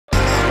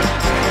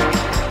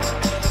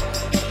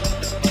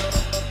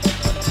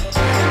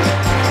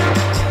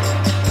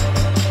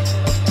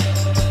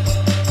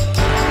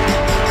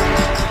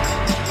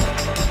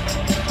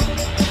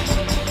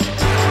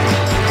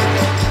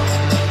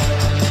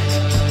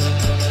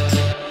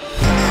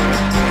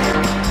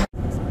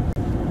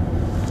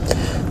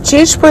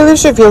Change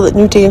spoilers reveal that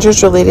new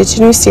dangers related to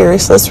new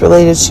seriousness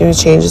related to new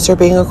changes are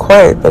being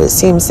acquired, but it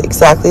seems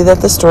exactly that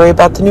the story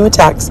about the new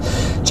attacks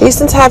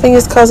Jason's having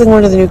is causing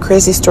one of the new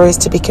crazy stories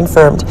to be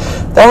confirmed.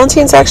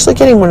 Valentin's actually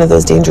getting one of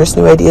those dangerous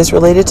new ideas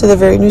related to the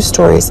very new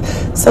stories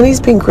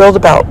Sunny's being grilled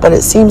about, but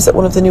it seems that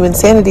one of the new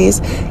insanities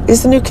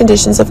is the new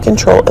conditions of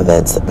control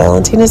events that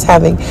Valentin is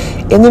having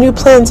in the new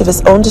plans of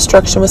his own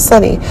destruction with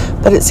Sunny,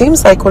 but it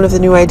seems like one of the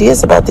new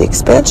ideas about the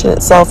expansion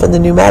itself and the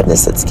new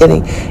madness it's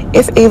getting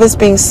if Ava's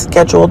being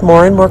scheduled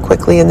more and more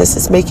quickly, and this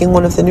is making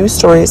one of the new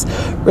stories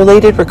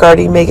related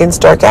regarding Megan's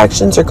dark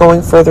actions are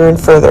going further and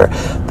further.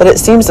 But it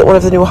seems that one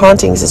of the new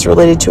hauntings is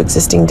related to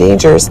existing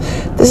dangers.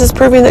 This is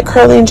proving that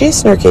Carly and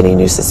Jason are gaining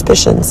new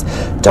suspicions.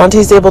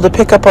 Dante's able to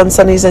pick up on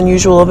Sunny's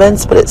unusual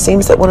events, but it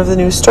seems that one of the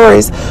new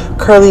stories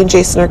Carly and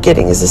Jason are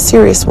getting is a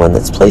serious one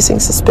that's placing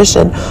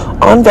suspicion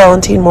on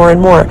Valentin more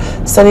and more.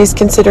 Sunny's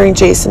considering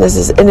Jason as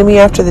his enemy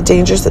after the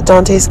dangers that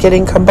Dante's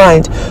getting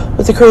combined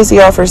with the crazy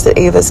offers that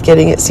Ava's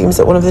getting. It seems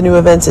that one of the new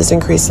events is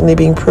increasingly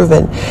being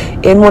proven.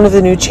 In one of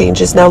the new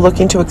changes now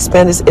looking to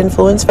expand his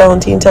influence,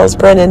 Valentin tells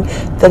Brennan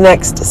the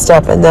next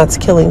step, and that's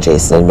killing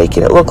Jason and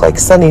making it look like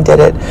Sunny did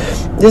it.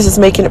 This is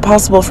making it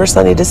possible for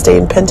Sunny to stay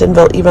in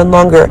Pentonville even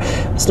longer.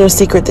 It's no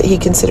secret that he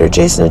considered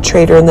Jason a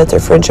traitor and that their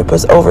friendship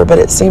was over, but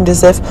it seemed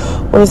as if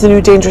one of the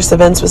new dangerous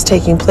events was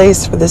taking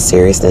place, for the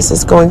seriousness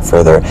is going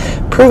further,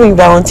 proving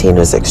Valentin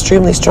was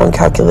extremely strong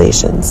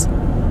calculations.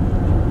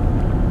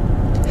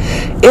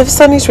 If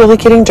Sunny's really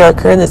getting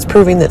darker, and it's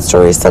proving that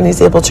stories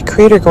Sunny's able to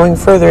create are going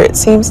further, it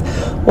seems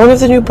one of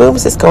the new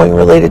booms is going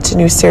related to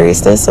new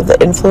seriousness of the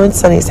influence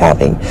Sunny's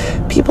having.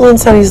 People in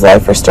Sunny's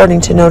life are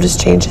starting to notice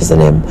changes in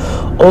him.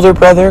 Older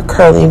brother,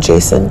 Carly and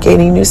Jason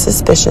gaining new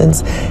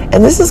suspicions,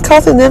 and this is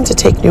causing them to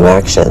take new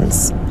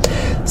actions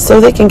so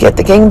they can get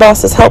the gang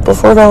boss's help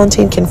before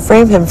Valentin can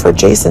frame him for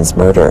Jason's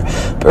murder.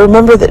 But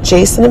remember that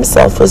Jason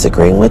himself was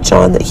agreeing with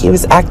John that he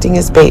was acting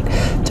as bait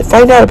to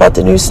find out about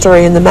the new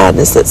story and the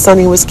madness that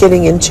Sunny was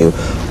getting into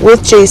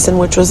with Jason,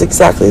 which was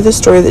exactly the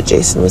story that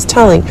Jason was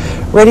telling,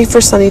 ready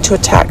for Sunny to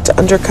attack to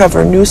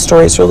uncover new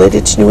stories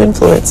related to new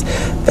influence.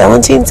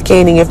 Valentin's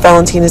gaining, if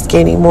Valentin is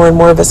gaining more and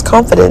more of his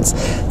confidence,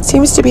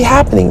 seems to be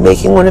happening,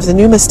 making one of the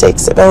new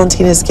mistakes that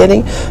Valentin is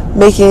getting,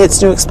 making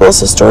its new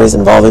explosive stories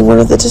involving one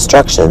of the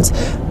destructions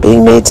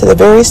being made to the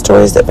very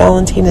stories that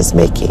Valentin is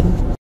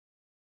making.